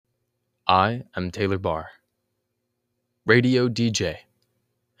I am Taylor Barr, radio DJ.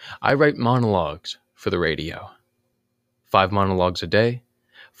 I write monologues for the radio. 5 monologues a day,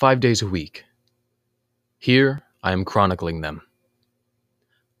 5 days a week. Here I am chronicling them.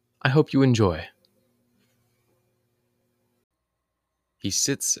 I hope you enjoy. He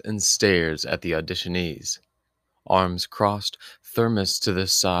sits and stares at the auditionees. Arms crossed, thermos to the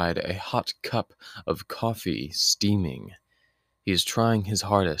side, a hot cup of coffee steaming. He is trying his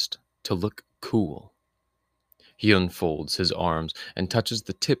hardest to look cool. He unfolds his arms and touches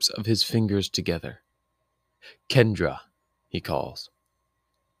the tips of his fingers together. Kendra, he calls.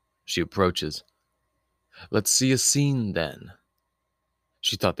 She approaches. Let's see a scene, then.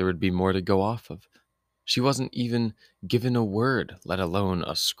 She thought there would be more to go off of. She wasn't even given a word, let alone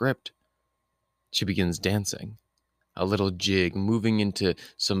a script. She begins dancing, a little jig moving into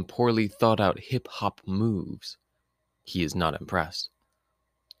some poorly thought-out hip-hop moves. He is not impressed.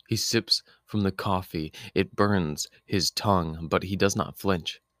 He sips from the coffee. It burns his tongue, but he does not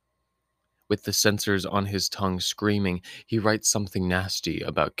flinch. With the sensors on his tongue screaming, he writes something nasty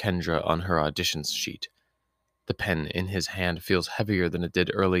about Kendra on her audition sheet. The pen in his hand feels heavier than it did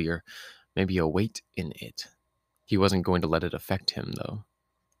earlier, maybe a weight in it. He wasn't going to let it affect him, though.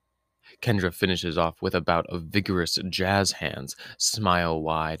 Kendra finishes off with a bout of vigorous jazz hands, smile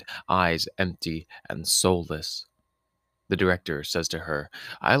wide, eyes empty and soulless. The director says to her,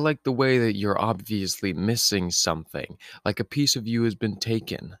 I like the way that you're obviously missing something, like a piece of you has been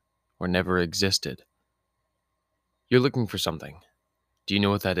taken or never existed. You're looking for something. Do you know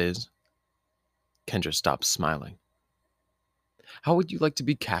what that is? Kendra stops smiling. How would you like to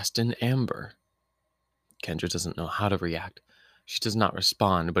be cast in Amber? Kendra doesn't know how to react. She does not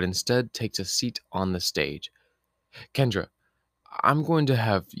respond, but instead takes a seat on the stage. Kendra, I'm going to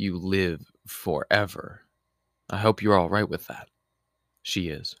have you live forever. I hope you're all right with that. She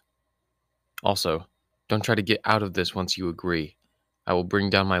is. Also, don't try to get out of this once you agree. I will bring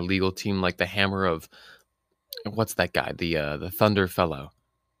down my legal team like the hammer of... What's that guy? The Thunder fellow.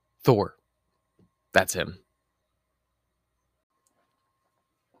 Thor. That's him.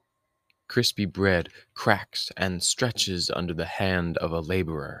 Crispy bread cracks and stretches under the hand of a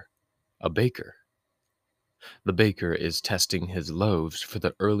laborer, a baker. The baker is testing his loaves for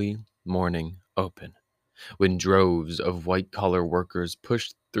the early morning open, when droves of white-collar workers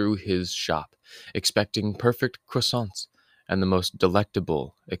push through his shop, expecting perfect croissants and the most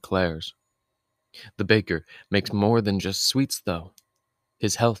delectable eclairs. The baker makes more than just sweets, though.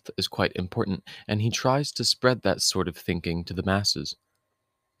 His health is quite important, and he tries to spread that sort of thinking to the masses.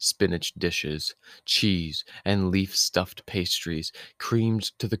 Spinach dishes, cheese, and leaf-stuffed pastries, creamed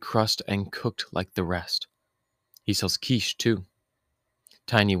to the crust and cooked like the rest. He sells quiche, too.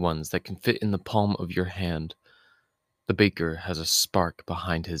 Tiny ones that can fit in the palm of your hand. The baker has a spark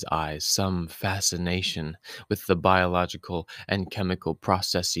behind his eyes, some fascination with the biological and chemical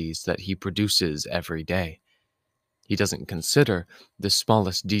processes that he produces every day. He doesn't consider the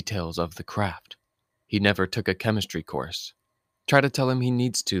smallest details of the craft. He never took a chemistry course. Try to tell him he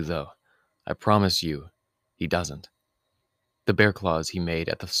needs to, though. I promise you, he doesn't. The bear claws he made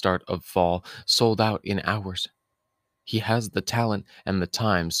at the start of fall sold out in hours. He has the talent and the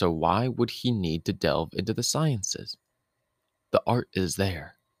time, so why would he need to delve into the sciences? The art is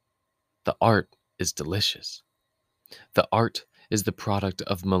there. The art is delicious. The art is the product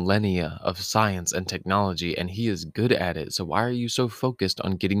of millennia of science and technology, and he is good at it, so why are you so focused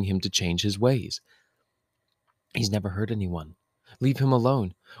on getting him to change his ways? He's never hurt anyone. Leave him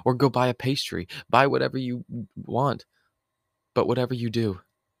alone, or go buy a pastry, buy whatever you want. But whatever you do,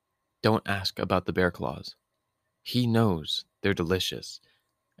 don't ask about the bear claws. He knows they're delicious,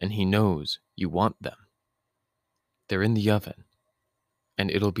 and he knows you want them. They're in the oven,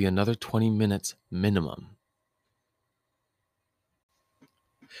 and it'll be another 20 minutes minimum.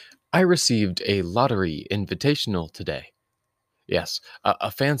 I received a lottery invitational today. Yes,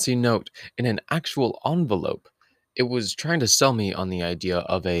 a fancy note in an actual envelope. It was trying to sell me on the idea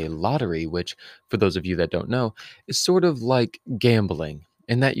of a lottery, which, for those of you that don't know, is sort of like gambling,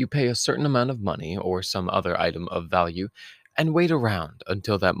 in that you pay a certain amount of money or some other item of value and wait around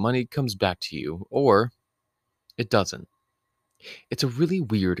until that money comes back to you, or it doesn't. It's a really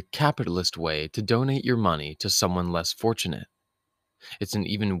weird capitalist way to donate your money to someone less fortunate. It's an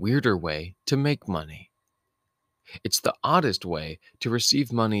even weirder way to make money. It's the oddest way to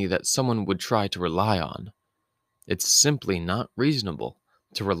receive money that someone would try to rely on. It's simply not reasonable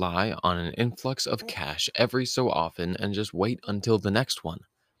to rely on an influx of cash every so often and just wait until the next one.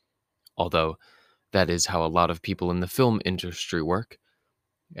 Although, that is how a lot of people in the film industry work,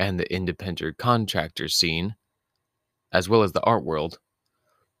 and the independent contractor scene, as well as the art world.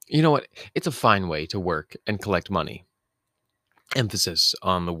 You know what? It's a fine way to work and collect money. Emphasis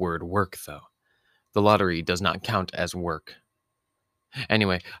on the word work, though. The lottery does not count as work.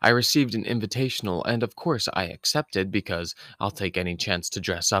 Anyway, I received an invitational, and of course I accepted because I'll take any chance to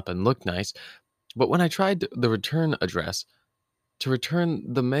dress up and look nice. But when I tried the return address, to return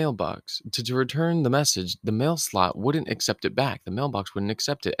the mailbox, to return the message, the mail slot wouldn't accept it back. The mailbox wouldn't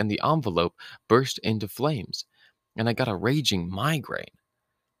accept it, and the envelope burst into flames. And I got a raging migraine.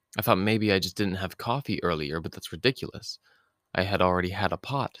 I thought maybe I just didn't have coffee earlier, but that's ridiculous. I had already had a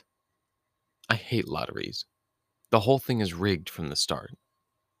pot. I hate lotteries. The whole thing is rigged from the start.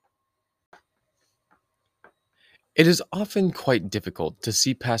 It is often quite difficult to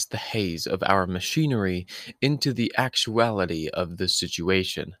see past the haze of our machinery into the actuality of the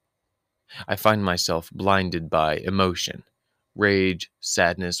situation. I find myself blinded by emotion, rage,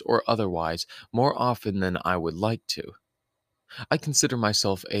 sadness, or otherwise, more often than I would like to. I consider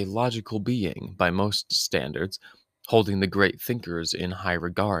myself a logical being by most standards, holding the great thinkers in high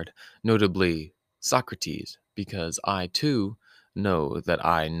regard, notably Socrates, because I, too, know that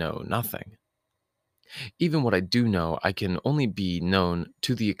I know nothing. Even what I do know, I can only be known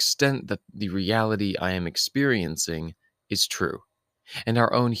to the extent that the reality I am experiencing is true, and uh,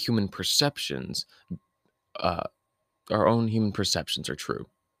 our own human perceptions are true.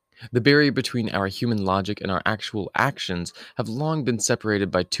 The barrier between our human logic and our actual actions have long been separated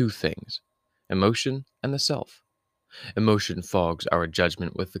by two things: emotion and the self. Emotion fogs our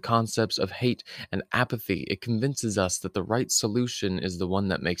judgment with the concepts of hate and apathy. It convinces us that the right solution is the one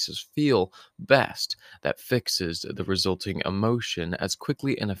that makes us feel best, that fixes the resulting emotion as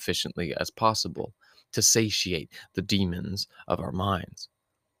quickly and efficiently as possible to satiate the demons of our minds.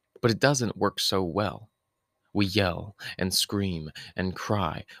 But it doesn't work so well. We yell and scream and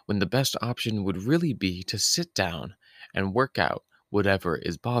cry when the best option would really be to sit down and work out whatever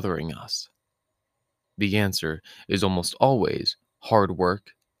is bothering us. The answer is almost always hard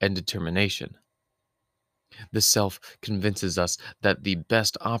work and determination. The self convinces us that the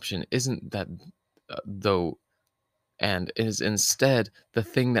best option isn't that, though, and is instead the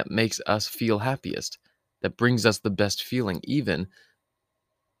thing that makes us feel happiest, that brings us the best feeling, even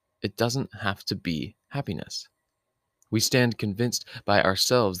it doesn't have to be happiness. We stand convinced by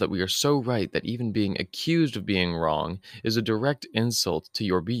ourselves that we are so right that even being accused of being wrong is a direct insult to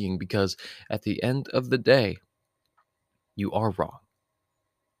your being because at the end of the day, you are wrong.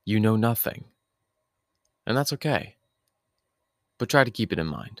 You know nothing. And that's okay. But try to keep it in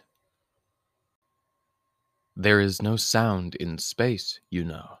mind. There is no sound in space, you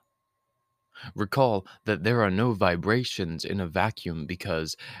know. Recall that there are no vibrations in a vacuum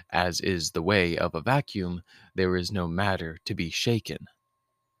because, as is the way of a vacuum, there is no matter to be shaken.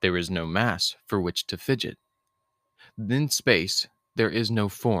 There is no mass for which to fidget. In space, there is no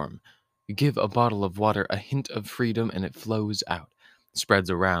form. You give a bottle of water a hint of freedom and it flows out, spreads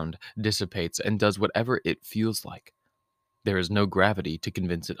around, dissipates, and does whatever it feels like. There is no gravity to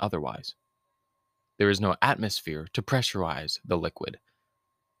convince it otherwise. There is no atmosphere to pressurize the liquid.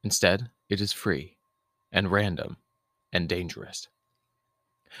 Instead, it is free and random and dangerous.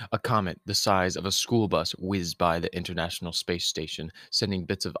 A comet the size of a school bus whizzed by the International Space Station, sending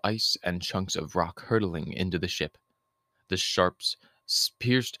bits of ice and chunks of rock hurtling into the ship. The sharps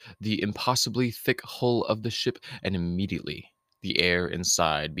pierced the impossibly thick hull of the ship, and immediately the air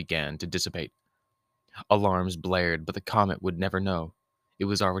inside began to dissipate. Alarms blared, but the comet would never know. It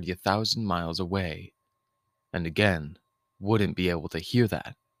was already 1,000 miles away, and again wouldn't be able to hear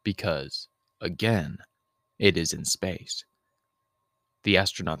that because, again, it is in space. The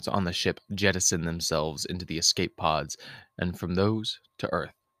astronauts on the ship jettison themselves into the escape pods, and from those to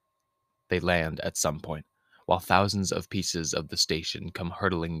Earth. They land at some point, while thousands of pieces of the station come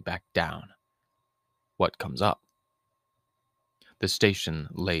hurtling back down. What comes up? The station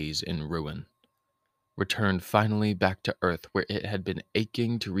lays in ruin, returned finally back to Earth where it had been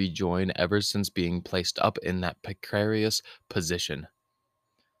aching to rejoin ever since being placed up in that precarious position.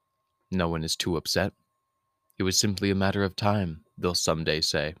 No one is too upset. It was simply a matter of time, they'll someday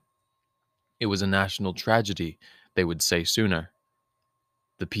say. It was a national tragedy, they would say sooner.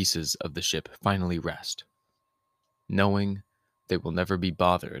 The pieces of the ship finally rest, knowing they will never be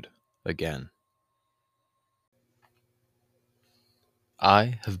bothered again.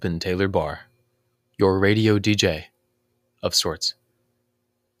 I have been Taylor Barr, your radio DJ of sorts.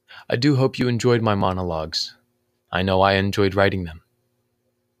 I do hope you enjoyed my monologues. I know I enjoyed writing them.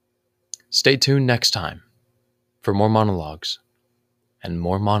 Stay tuned next time for more monologues and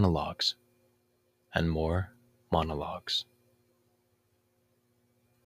more monologues and more monologues.